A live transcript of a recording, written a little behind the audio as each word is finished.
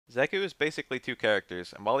Zeku is basically two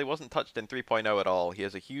characters, and while he wasn't touched in 3.0 at all, he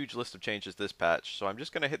has a huge list of changes this patch, so I'm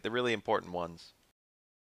just going to hit the really important ones.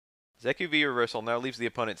 Zeku V Reversal now leaves the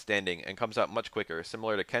opponent standing and comes out much quicker,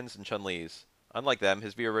 similar to Ken's and Chun-Li's. Unlike them,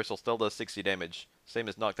 his V Reversal still does 60 damage, same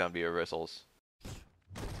as knockdown V Reversals.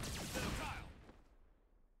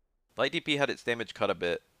 Light DP had its damage cut a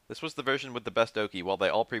bit. This was the version with the best Oki, while they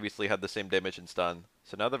all previously had the same damage and stun,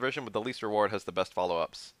 so now the version with the least reward has the best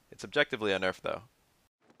follow-ups. It's objectively a nerf though.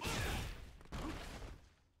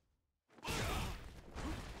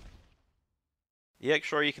 EX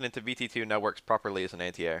Shoryuken into VT2 now works properly as an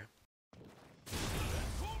anti-air.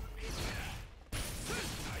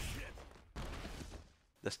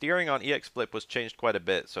 The steering on EX Flip was changed quite a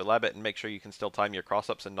bit, so lab it and make sure you can still time your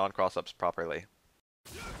cross-ups and non-cross-ups properly.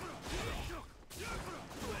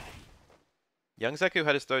 Young Zeku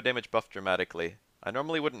had his throw damage buffed dramatically. I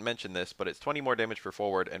normally wouldn't mention this, but it's 20 more damage for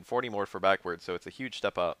forward and 40 more for backward, so it's a huge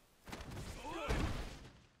step up.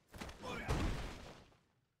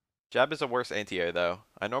 Jab is a worse anti-air though.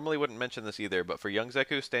 I normally wouldn't mention this either, but for young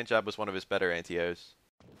Zeku, stand jab was one of his better anti-airs.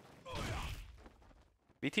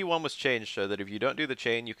 VT1 was changed so that if you don't do the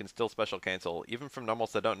chain, you can still special cancel, even from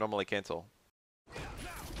normals that don't normally cancel.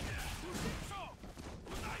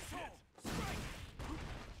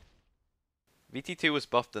 VT2 was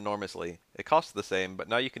buffed enormously. It costs the same, but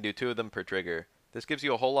now you can do 2 of them per trigger. This gives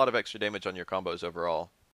you a whole lot of extra damage on your combos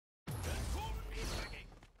overall.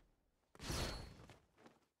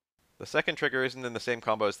 The second trigger isn't in the same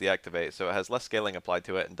combo as the activate, so it has less scaling applied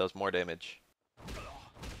to it and does more damage.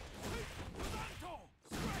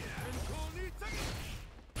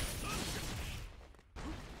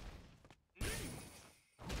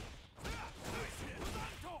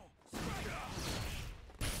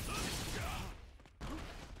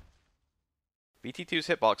 VT2's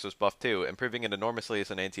hitbox was buffed too, improving it enormously as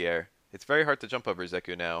an anti-air. It's very hard to jump over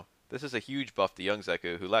Zeku now. This is a huge buff to young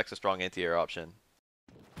Zeku, who lacks a strong anti-air option.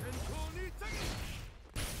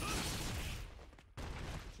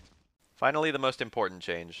 Finally, the most important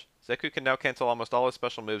change. Zeku can now cancel almost all his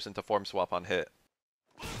special moves into form swap on hit.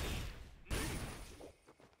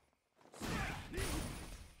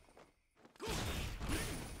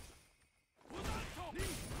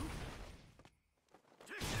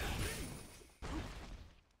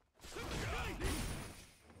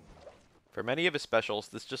 For many of his specials,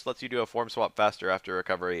 this just lets you do a form swap faster after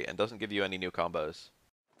recovery and doesn't give you any new combos.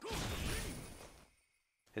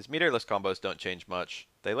 His meterless combos don't change much.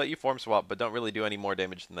 They let you form swap but don't really do any more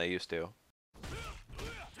damage than they used to.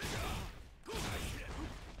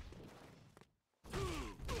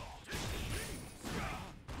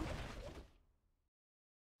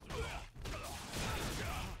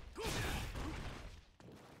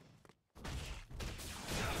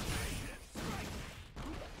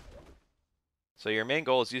 So your main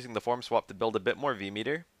goal is using the form swap to build a bit more V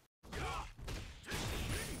meter,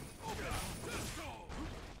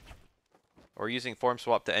 or using form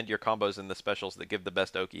swap to end your combos in the specials that give the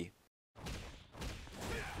best Oki.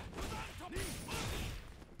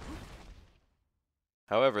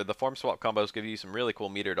 However, the form swap combos give you some really cool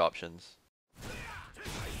metered options.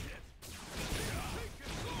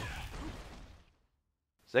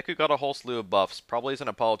 Zeku got a whole slew of buffs, probably as an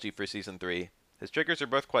apology for Season 3. His triggers are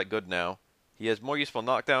both quite good now. He has more useful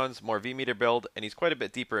knockdowns, more V-meter build, and he's quite a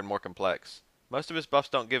bit deeper and more complex. Most of his buffs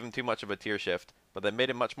don't give him too much of a tier shift, but they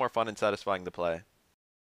made him much more fun and satisfying to play.